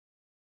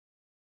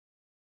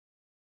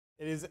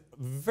It is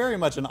very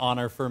much an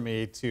honor for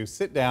me to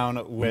sit down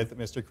with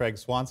Mr. Craig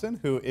Swanson,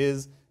 who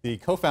is the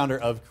co-founder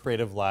of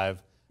creativeLIVE.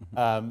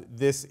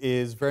 This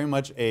is very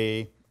much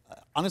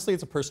honestly,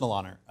 it's a personal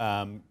honor.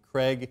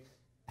 Craig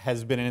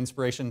has been an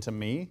inspiration to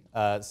me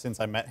since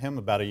I met him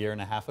about 1.5 years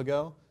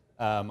ago.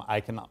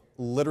 I can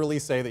literally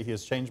say that he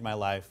has changed my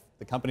life.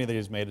 The company that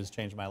he's made has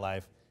changed my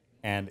life,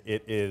 and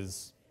it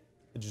is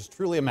just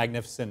truly a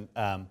magnificent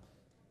honor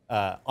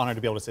to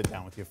be able to sit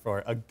down with you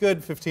for a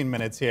good 15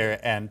 minutes here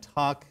and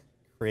talk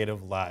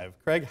creativeLIVE.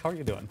 Craig, how are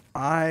you doing?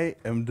 I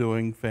am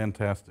doing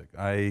fantastic.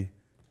 I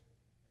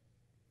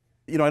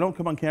don't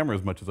come on camera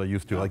as much as I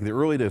used to. Like the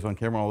early days on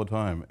camera all the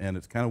time, and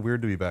it's kind of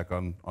weird to be back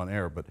on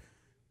air, but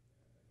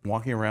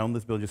walking around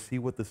this building, just see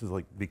what this is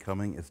like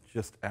becoming, is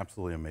just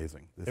absolutely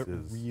amazing. It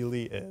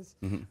really is.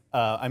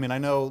 I mean, I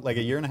know like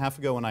 1.5 years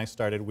ago when I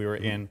started, we were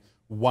in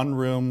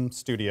one-room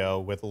studio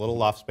with a little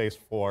loft space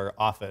for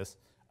office,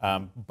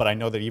 but I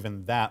know that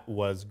even that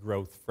was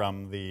growth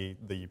from the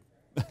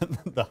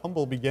the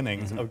humble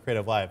beginnings of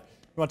creativeLIVE.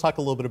 You want to talk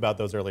a little bit about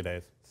those early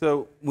days?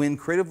 So when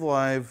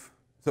creativeLIVE,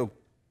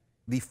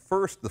 the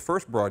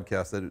first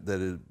broadcast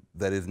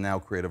that is now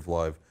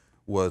creativeLIVE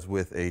was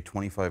with a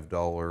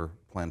 $25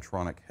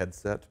 Plantronic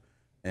headset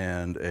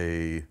and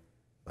a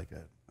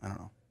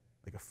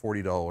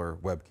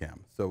 $40 webcam.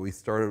 So we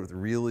started with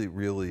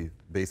really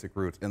basic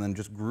roots, and then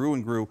just grew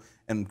and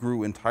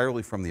grew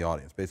entirely from the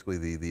audience.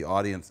 Basically, the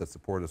audience that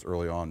supported us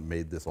early on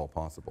made this all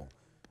possible.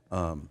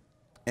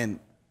 And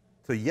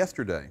so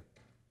yesterday,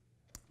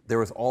 there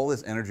was all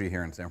this energy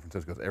here in San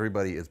Francisco.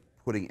 Everybody is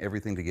putting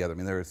everything together. I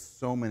mean, there are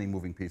so many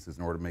moving pieces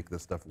in order to make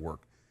this stuff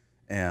work.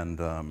 And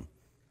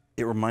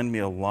it reminded me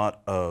a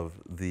lot of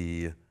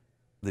the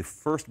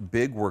first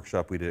big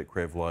workshop we did at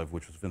creativeLIVE,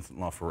 which was Vincent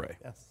LaFerrari.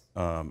 Yes.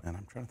 And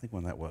I'm trying to think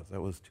when that was.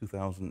 That was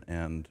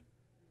 2010.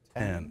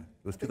 It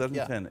was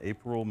 2010,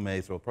 April,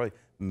 May, so probably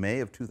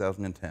May of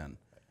 2010.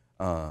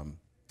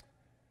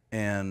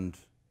 And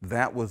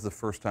that was the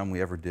first time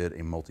we ever did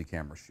a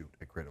multi-camera shoot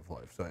at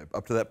creativeLIVE. So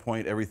up to that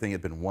point, everything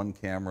had been one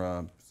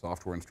camera,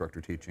 software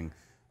instructor teaching,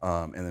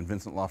 and then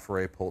Vincent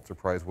LaFerrari, Pulitzer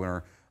Prize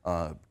winner,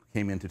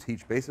 came in to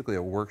teach basically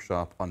a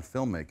workshop on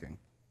filmmaking.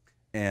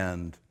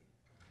 And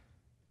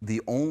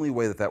the only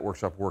way that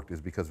workshop worked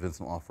is because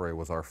Vincent LaFerrari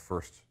was our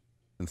first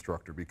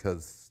instructor,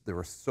 because there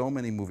were so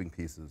many moving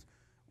pieces.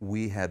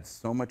 We had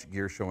so much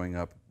gear showing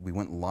up. We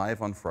went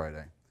live on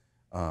Friday.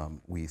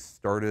 We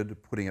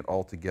started putting it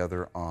all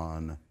together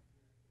on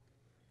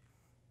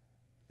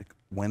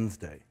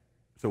Wednesday.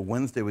 So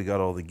Wednesday we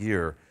got all the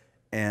gear,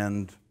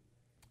 and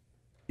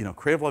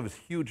creativeLIVE is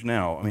huge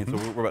now. I mean, so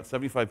we're about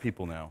 75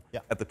 people now.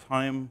 Yeah. At the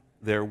time,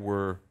 there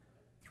were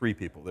 3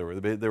 people. There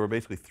were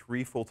basically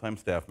 3 full-time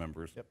staff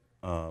members. Yep.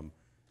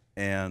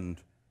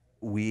 And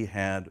we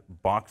had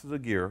boxes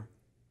of gear,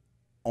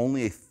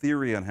 only a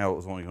theory on how it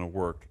was only going to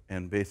work,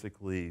 and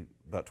basically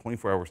about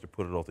 24 hours to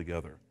put it all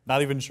together.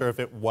 Not even sure if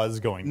it was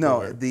going to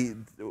work.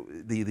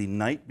 No, the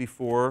night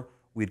before,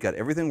 we'd got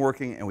everything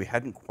working, and we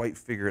hadn't quite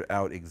figured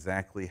out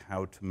exactly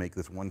how to make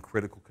this one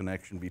critical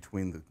connection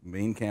between the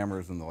main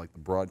cameras and the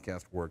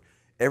broadcast work.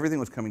 Everything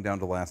was coming down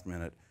to last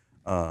minute,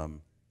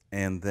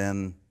 and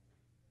then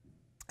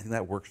I think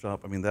that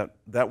workshop. I mean,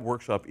 that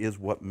workshop is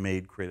what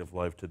made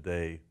creativeLIVE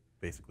today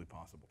basically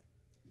possible.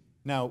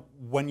 Now,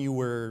 when you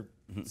were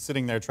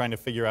sitting there trying to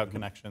figure out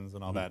connections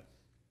and all that,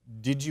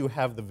 did you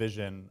have the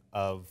vision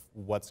of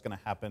what's going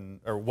to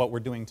happen or what we're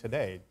doing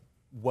today?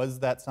 Was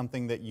that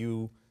something that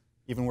you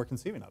even were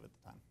conceiving of at the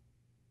time?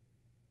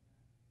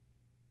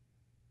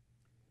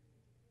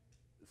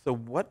 So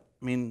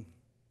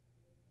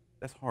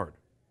that's hard.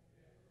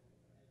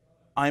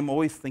 I'm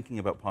always thinking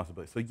about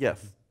possibilities. So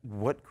yes,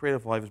 what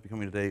creativeLIVE is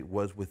becoming today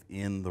was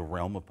within the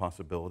realm of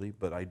possibility,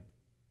 but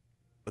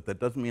that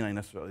doesn't mean I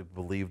necessarily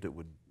believed it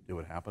would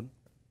happen.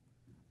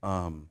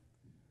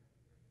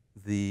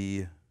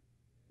 The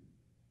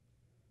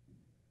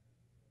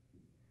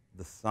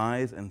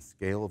size and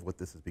scale of what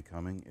this is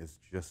becoming has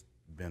just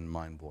been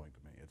mind-blowing to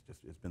me.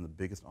 It's been the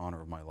biggest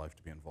honor of my life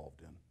to be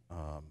involved in.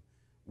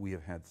 We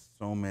have had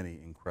so many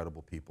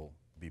incredible people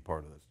be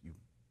part of this.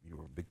 You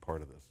were a big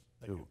part of this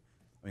too.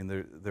 I mean,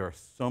 there are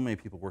so many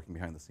people working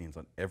behind the scenes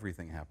on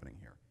everything happening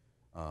here.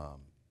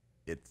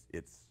 It's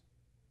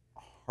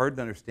hard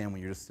to understand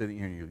when you're just sitting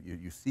here and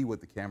you see what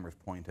the cameras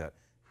point at,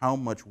 how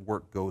much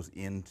work goes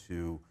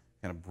into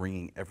kind of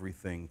bringing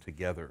everything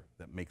together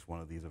that makes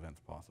one of these events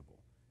possible.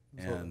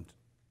 Absolutely. And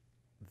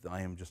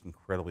I am just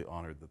incredibly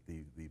honored that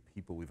the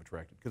people we've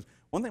attracted. Because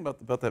one thing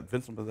about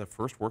that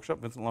first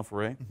workshop, Vincent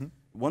LaFerrari,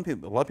 one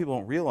thing a lot of people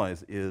don't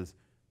realize is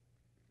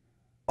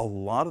a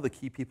lot of the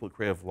key people at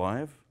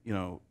creativeLIVE,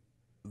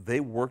 they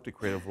worked at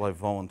creativeLIVE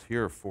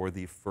volunteer for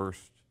the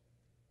first,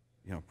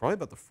 probably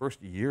about the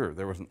first year.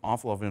 There was an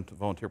awful lot of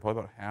volunteer.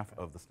 Probably about half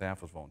of the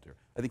staff was volunteer.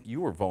 I think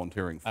you were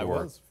volunteering for. I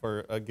was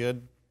for a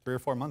good 3 or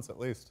 4 months at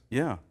least.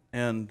 Yeah,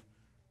 and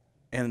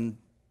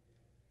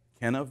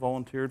Kenna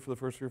volunteered for the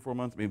first 3 or 4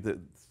 months. I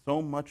mean,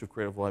 so much of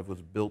creativeLIVE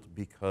was built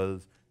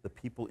because the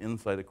people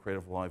inside of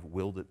creativeLIVE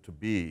willed it to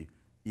be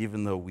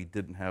even though we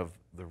didn't have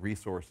the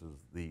resources,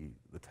 the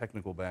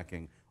technical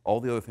backing, all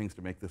the other things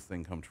to make this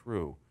thing come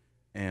true.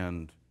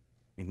 And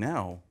I mean,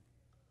 now,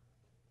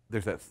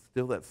 there's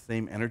still that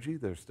same energy,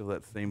 there's still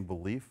that same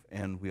belief,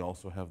 and we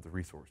also have the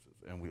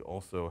resources, and we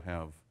also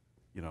have,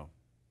 you know,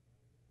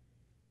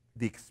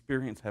 the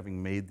experience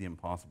having made the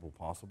impossible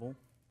possible.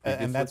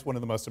 And that's one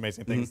of the most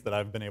amazing things that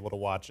I've been able to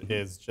watch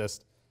is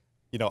just,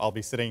 you know, I'll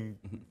be sitting,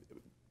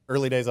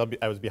 early days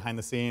I was behind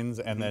the scenes,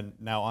 and then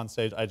now on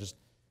stage, I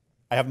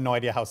have no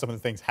idea how some of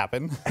the things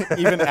happen,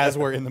 even as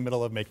we're in the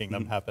middle of making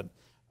them happen.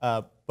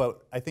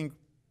 But I think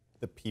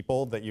the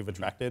people that you've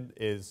attracted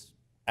is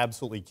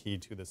absolutely key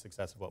to the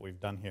success of what we've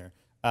done here.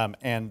 And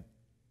can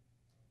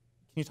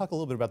you talk a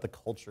little bit about the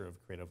culture of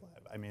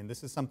creativeLIVE? I mean,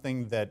 this is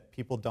something that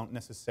people don't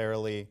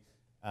necessarily,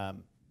 I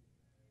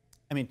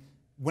mean,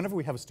 whenever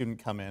we have a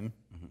student come in,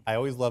 I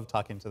always love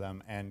talking to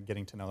them and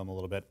getting to know them a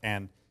little bit.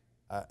 And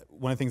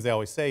one of the things they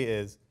always say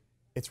is,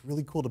 it's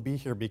really cool to be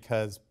here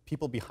because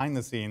people behind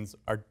the scenes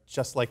are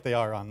just like they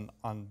are on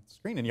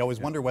screen. And you always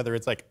wonder whether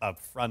it's like up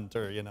front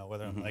or, you know,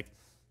 whether I'm like,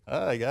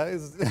 hi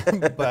guys.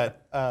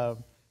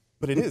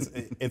 But it is.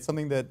 It's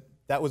something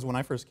that was when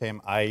I first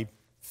came, I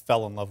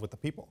fell in love with the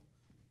people.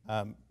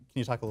 Can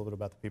you talk a little bit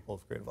about the people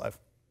of creativeLIVE?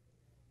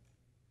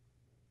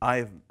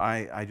 I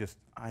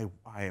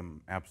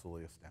am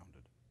absolutely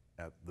astounded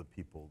at the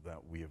people that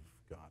we have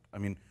got. I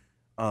mean,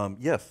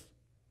 yes,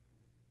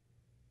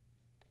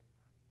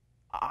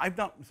 I've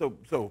not,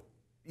 so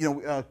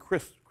you know,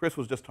 Chris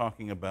was just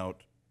talking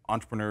about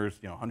entrepreneurs,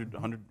 you know,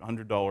 $100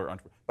 entrepreneur.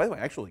 By the way,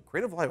 actually,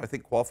 creativeLIVE I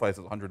think qualifies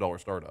as a $100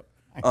 startup.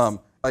 Nice.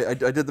 I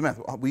did the math.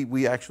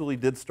 We actually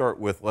did start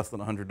with less than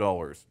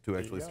 $100 to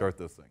actually start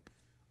this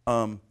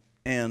thing.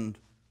 And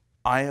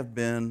I have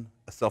been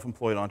a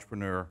self-employed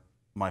entrepreneur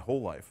my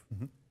whole life.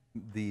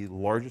 The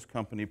largest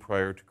company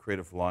prior to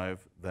creativeLIVE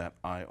that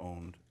I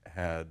owned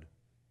had,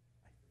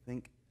 I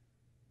think,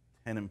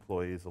 10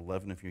 employees,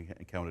 11 if you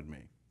counted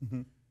me.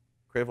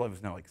 creativeLIVE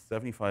is now like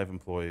 75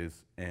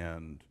 employees,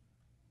 and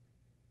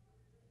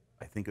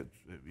I think it's,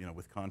 you know,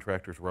 with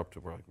contractors, we're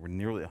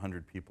nearly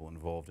 100 people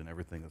involved in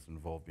everything that's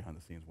involved behind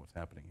the scenes of what's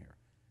happening here.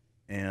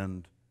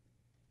 And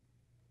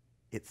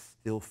it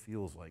still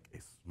feels like a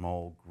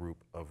small group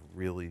of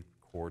really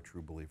core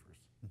true believers.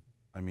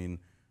 I mean,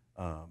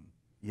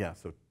 yeah,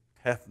 so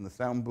Teth in the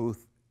sound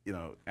booth, you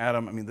know,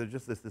 Adam, I mean, there's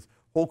just this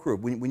whole crew.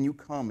 When you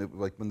come,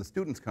 like when the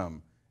students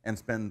come and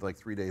spend like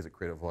 3 days at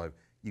creativeLIVE,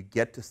 you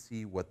get to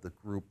see what the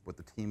group, what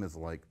the team is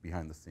like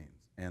behind the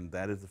scenes. And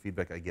that is the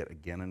feedback I get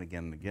again and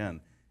again and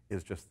again,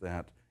 is just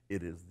that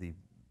it is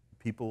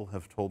people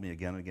have told me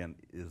again and again,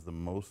 is the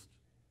most,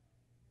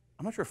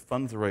 I'm not sure if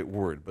fun's the right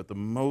word, but the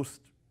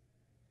most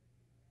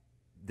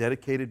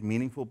dedicated,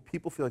 meaningful,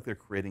 people feel like they're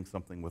creating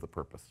something with a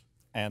purpose.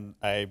 And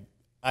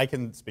I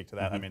can speak to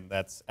that. I mean,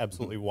 that's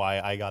absolutely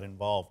why I got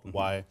involved.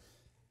 Why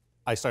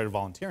I started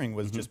volunteering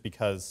was just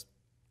because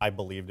I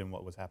believed in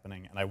what was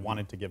happening and I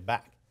wanted to give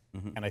back.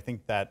 And I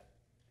think that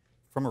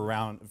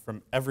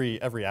from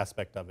every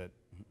aspect of it,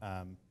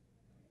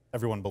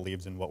 everyone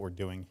believes in what we're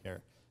doing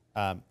here.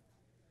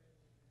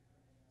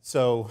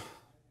 So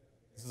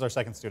this is our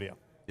second studio.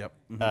 Yep.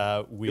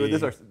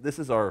 This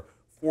is our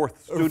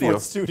fourth studio.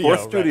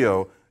 Fourth studio.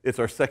 Right. It's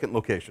our second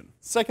location.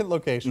 Second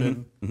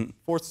location,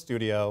 fourth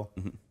studio.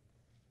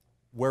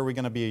 Where are we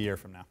going to be a year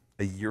from now?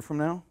 A year from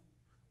now?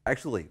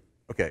 Actually,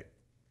 okay.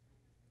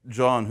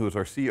 John, who is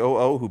our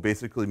COO, who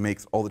basically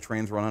makes all the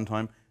trains run on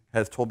time,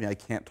 has told me I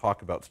can't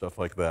talk about stuff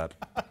like that.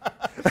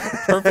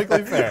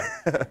 Perfectly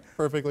fair.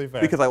 Perfectly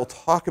fair. Because I will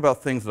talk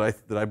about things that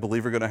I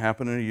believe are going to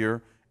happen in a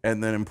year,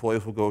 and then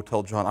employees will go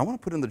tell John, I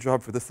want to put in the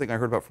job for this thing I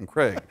heard about from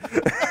Craig.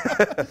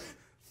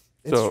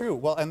 It's true.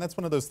 Well, and that's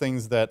one of those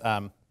things that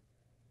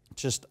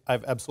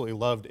I've absolutely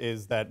loved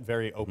is that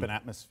very open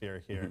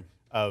atmosphere here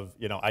of,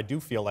 you know, I do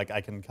feel like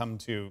I can come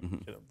to you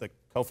know, the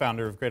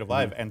co-founder of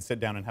creativeLIVE and sit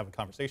down and have a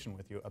conversation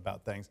with you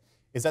about things.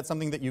 Is that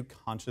something that you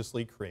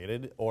consciously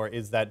created, or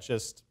is that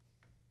just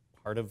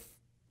part of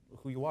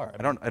who you are?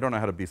 I don't know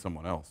how to be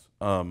someone else.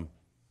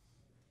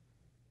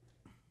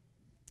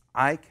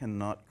 I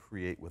cannot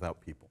create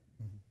without people.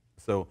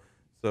 So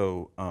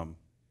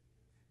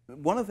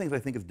one of the things I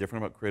think is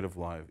different about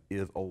creativeLIVE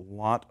is a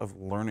lot of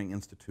learning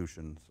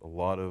institutions, a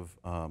lot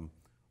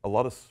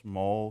of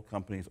small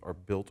companies are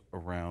built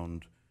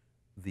around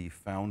the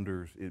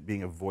founders, it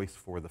being a voice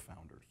for the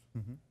founders.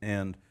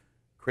 And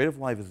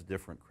creativeLIVE is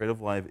different.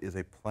 creativeLIVE is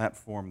a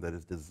platform that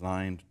is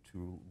designed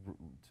to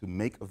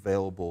make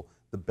available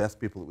the best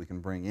people that we can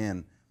bring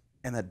in,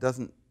 and that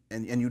doesn't,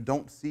 and you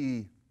don't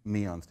see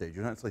me on stage.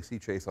 You don't see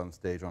Chase on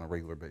stage on a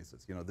regular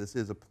basis. You know, this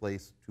is a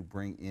place to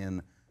bring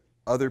in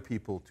other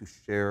people to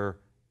share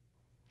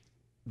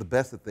the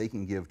best that they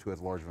can give to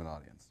as large of an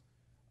audience.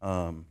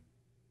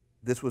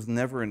 This was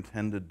never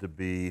intended to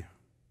be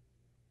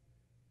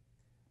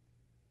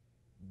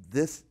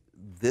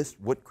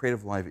what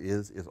creativeLIVE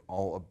is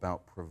all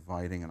about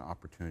providing an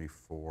opportunity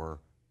for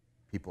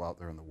people out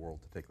there in the world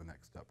to take the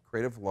next step.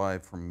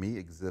 creativeLIVE, for me,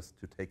 exists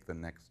to take the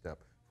next step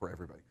for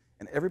everybody.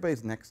 And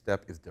everybody's next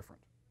step is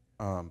different.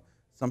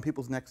 Some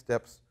people's next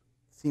steps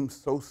seems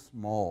so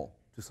small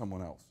to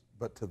someone else,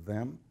 but to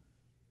them,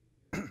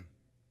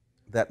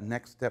 that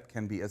next step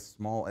can be as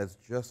small as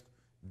just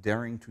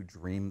daring to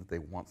dream that they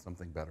want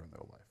something better in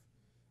their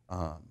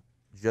life.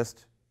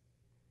 Just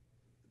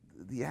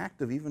the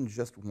act of even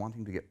just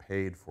wanting to get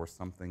paid for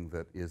something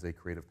that is a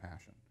creative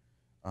passion,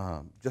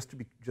 just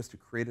to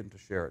create it and to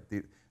share it.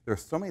 There are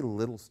so many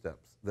little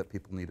steps that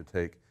people need to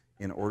take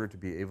in order to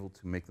be able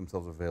to make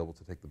themselves available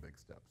to take the big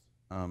steps.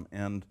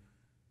 And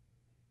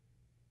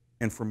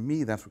for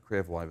me, that's what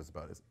CreativeLIVE is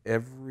about. Is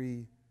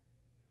every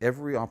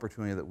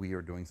opportunity that we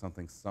are doing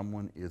something,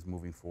 someone is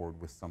moving forward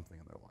with something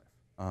in their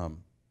life.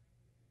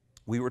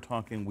 We were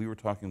talking with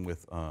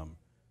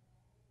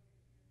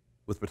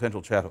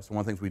potential chat hosts. So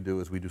one of the things we do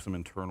is we do some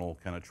internal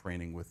kind of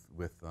training with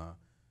the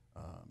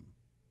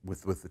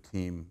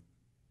team,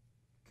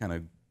 kind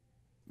of,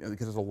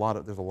 because there's a lot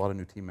of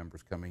new team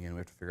members coming in. We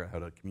have to figure out how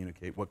to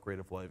communicate what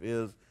CreativeLIVE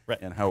is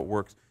and how it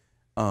works.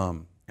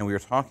 And we were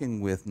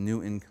talking with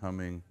new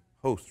incoming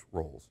host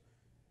roles,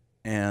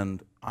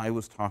 and I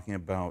was talking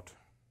about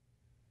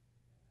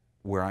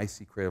where I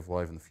see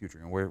CreativeLIVE in the future,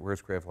 and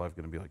where's CreativeLIVE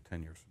going to be like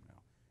 10 years from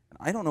now. And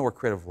I don't know where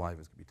CreativeLIVE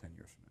is going to be 10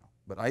 years from now,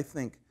 but I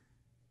think,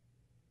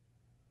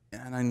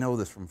 and I know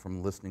this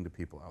from listening to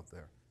people out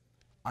there,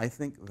 I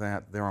think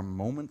that there are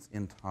moments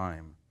in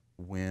time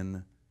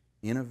when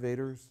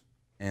innovators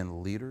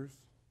and leaders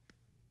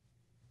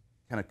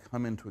kind of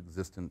come into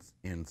existence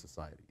in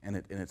society. And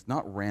it's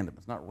not random.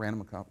 It's not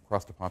random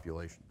across the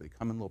population. They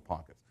come in little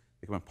pockets.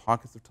 They come in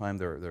pockets of time.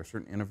 There are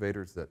certain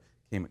innovators that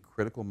came at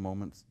critical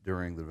moments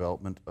during the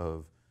development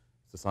of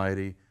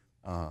society.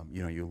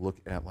 You look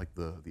at like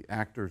the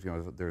actors.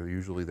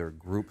 There are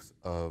groups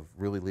of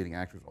really leading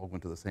actors all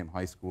went to the same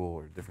high school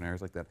or different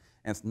areas like that.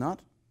 And it's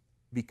not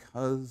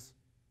because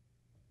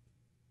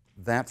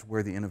that's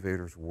where the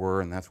innovators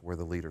were and that's where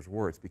the leaders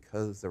were. It's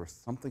because there was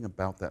something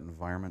about that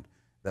environment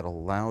that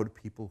allowed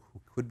people who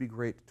could be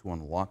great to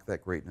unlock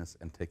that greatness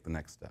and take the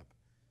next step.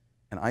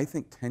 And I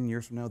think 10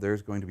 years from now,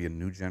 there's going to be a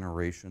new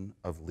generation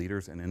of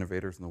leaders and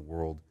innovators in the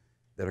world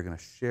that are going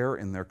to share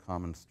in their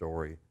common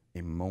story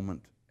a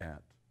moment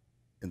at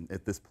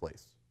this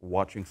place,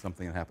 watching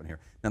something that happened here.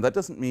 Now, that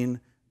doesn't mean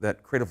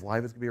that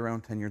CreativeLIVE is going to be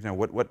around 10 years now.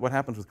 What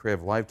happens with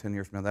CreativeLIVE 10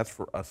 years from now? That's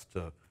for us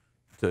to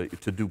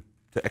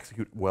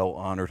execute well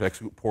on or to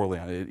execute poorly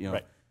on it.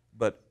 Right.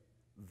 But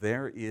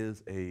there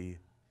is a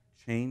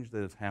change that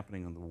is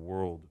happening in the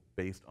world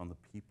based on the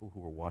people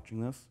who are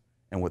watching this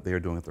and what they are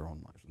doing with their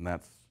own lives, and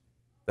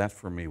that's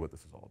for me what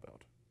this is all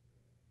about.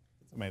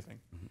 It's amazing.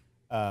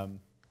 Mm-hmm.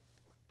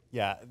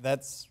 Yeah,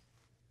 that's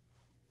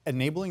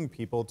enabling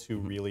people to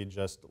really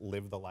just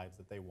live the lives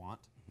that they want.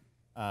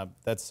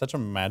 That's such a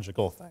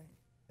magical thing.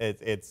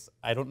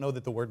 I don't know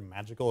that the word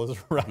magical is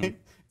right.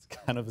 Mm-hmm. It's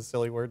kind of a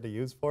silly word to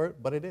use for it,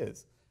 but it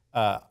is.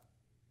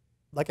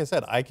 Like I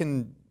said, I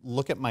can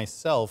look at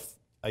myself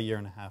a year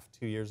and a half,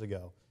 2 years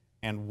ago,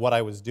 and what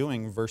I was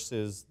doing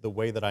versus the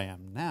way that I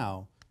am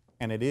now,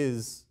 and it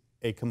is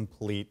a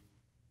complete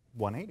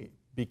 180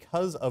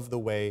 because of the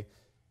way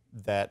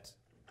that,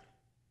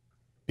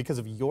 because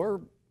of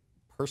your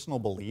personal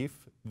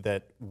belief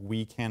that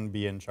we can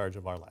be in charge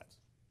of our lives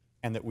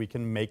and that we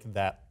can make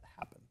that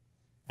happen.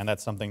 And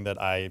that's something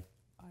that I'm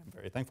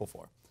very thankful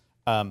for.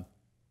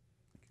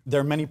 There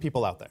are many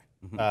people out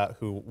there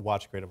who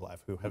watch CreativeLIVE,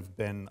 who have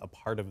been a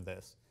part of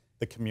this,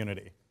 the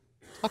community.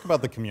 Talk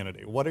about the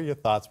community. What are your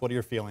thoughts? What are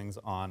your feelings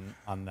on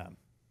them?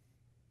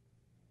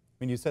 I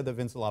mean, you said that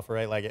Vincent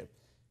LaFerre,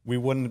 we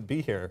wouldn't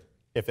be here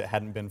if it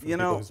hadn't been for the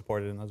people who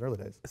supported in those early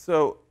days.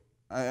 So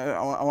I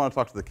want to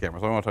talk to the camera.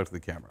 So I want to talk to the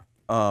camera.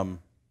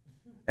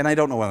 And I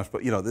don't know what I'm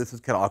supposed to, this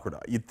is kind of awkward.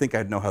 You'd think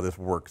I'd know how this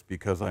works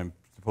because I'm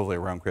supposedly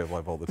around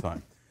CreativeLIVE all the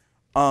time.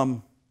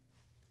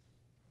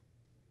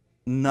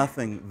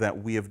 Nothing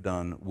that we have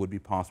done would be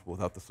possible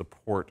without the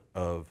support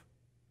of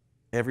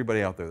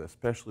everybody out there, that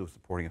especially was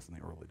supporting us in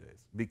the early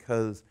days,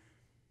 because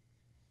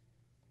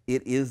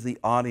it is the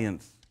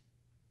audience,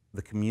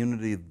 the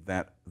community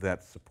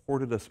that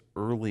supported us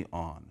early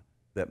on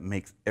that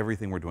makes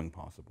everything we're doing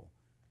possible.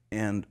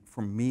 And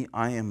for me,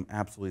 I am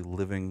absolutely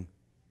living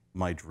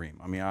my dream.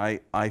 I mean,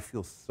 I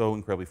feel so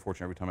incredibly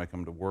fortunate every time I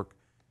come to work.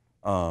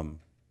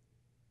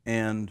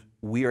 And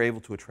we are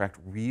able to attract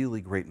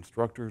really great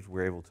instructors.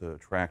 We're able to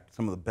attract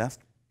some of the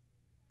best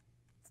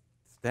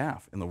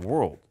staff in the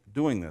world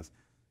doing this.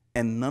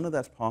 And none of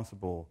that's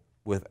possible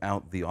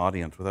without the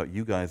audience, without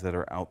you guys that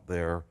are out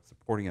there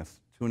supporting us,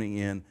 tuning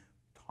in,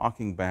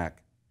 talking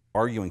back,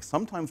 arguing,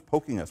 sometimes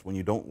poking us when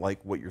you don't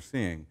like what you're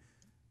seeing.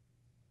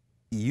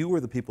 You are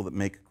the people that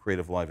make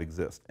CreativeLIVE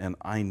exist, and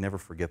I never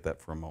forget that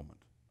for a moment.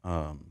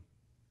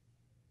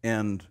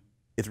 And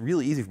it's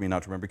really easy for me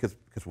not to remember because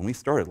when we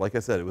started, like I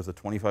said, it was a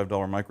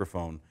 $25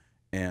 microphone,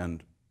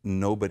 and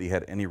nobody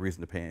had any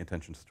reason to pay any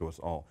attention to us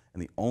all.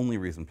 And the only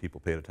reason people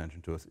paid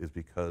attention to us is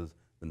because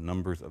the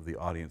numbers of the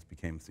audience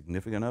became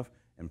significant enough,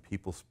 and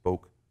people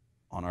spoke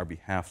on our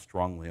behalf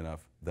strongly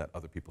enough that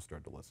other people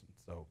started to listen.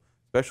 So,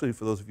 especially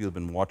for those of you who have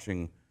been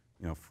watching,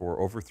 for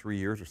over 3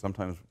 years or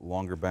sometimes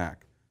longer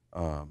back,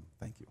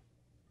 thank you.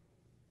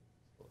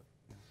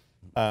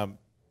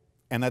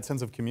 And that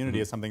sense of community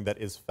is something that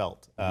is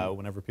felt.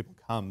 Whenever people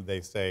come, they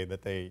say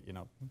that they,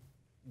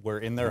 were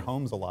in their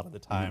homes a lot of the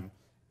time,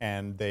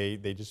 and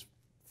they just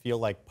feel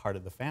like part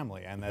of the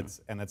family, and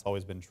that's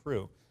always been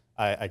true.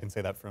 I can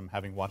say that from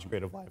having watched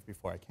Creative Live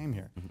before I came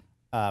here.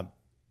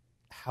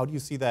 How do you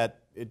see that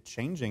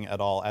changing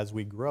at all as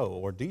we grow,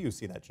 or do you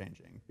see that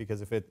changing?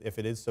 Because if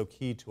it is so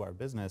key to our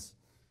business,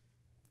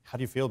 how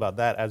do you feel about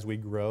that as we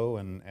grow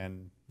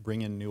and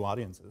bring in new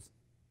audiences?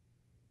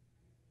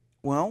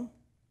 Well,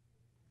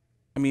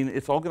 I mean,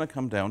 it's all going to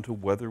come down to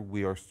whether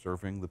we are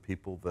serving the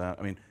people that,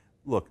 I mean,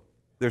 look,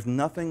 there's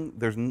no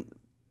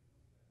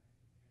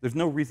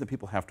reason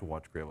people have to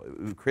watch Creative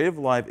Live. Creative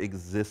Live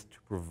exists to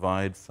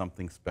provide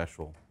something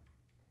special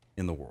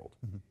in the world.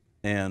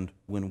 And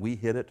when we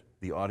hit it,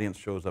 the audience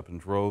shows up in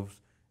droves,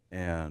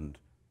 and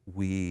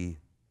we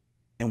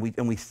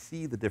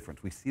see the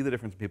difference. We see the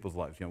difference in people's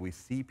lives. We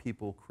see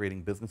people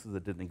creating businesses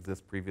that didn't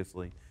exist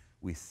previously.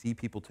 We see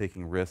people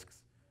taking risks.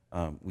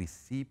 We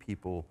see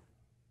people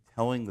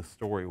telling the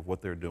story of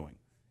what they're doing.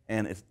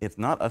 And it's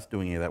not us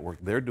doing any of that work.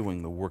 They're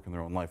doing the work in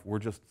their own life.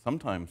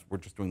 Sometimes we're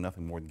just doing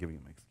nothing more than giving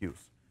them an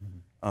excuse.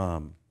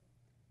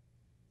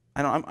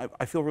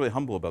 I feel really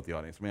humble about the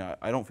audience. I mean,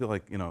 I don't feel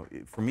like,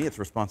 for me it's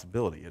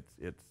responsibility.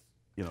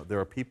 There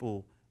are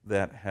people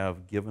that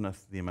have given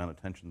us the amount of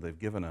attention they've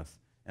given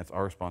us, and it's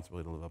our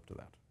responsibility to live up to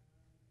that.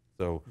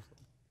 So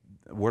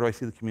where do I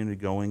see the community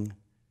going?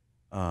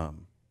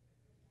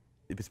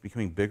 It's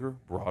becoming bigger,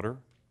 broader.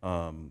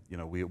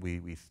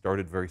 We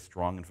started very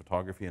strong in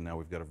photography, and now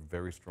we've got a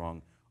very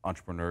strong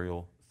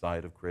entrepreneurial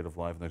side of Creative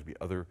Live, and there's going to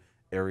be other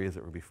areas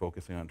that we'll be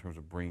focusing on in terms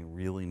of bringing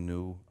really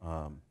new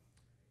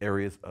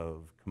areas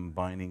of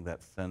combining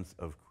that sense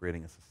of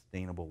creating a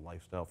sustainable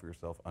lifestyle for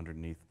yourself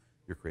underneath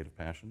your creative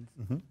passions.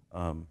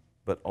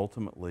 But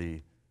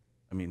ultimately,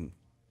 I mean,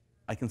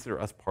 I consider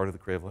us part of the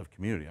Creative Live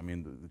community. I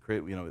mean,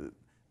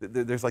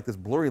 there's like this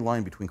blurry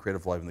line between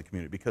Creative Live and the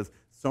community, because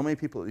so many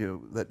people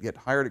that get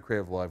hired at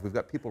Creative Live, we've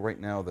got people right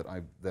now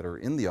that are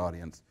in the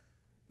audience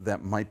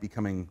that might be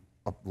becoming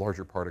a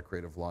larger part of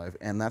Creative Live,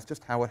 and that's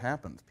just how it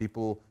happens.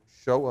 People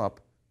show up,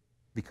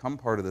 become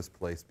part of this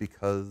place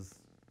because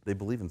they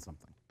believe in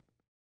something.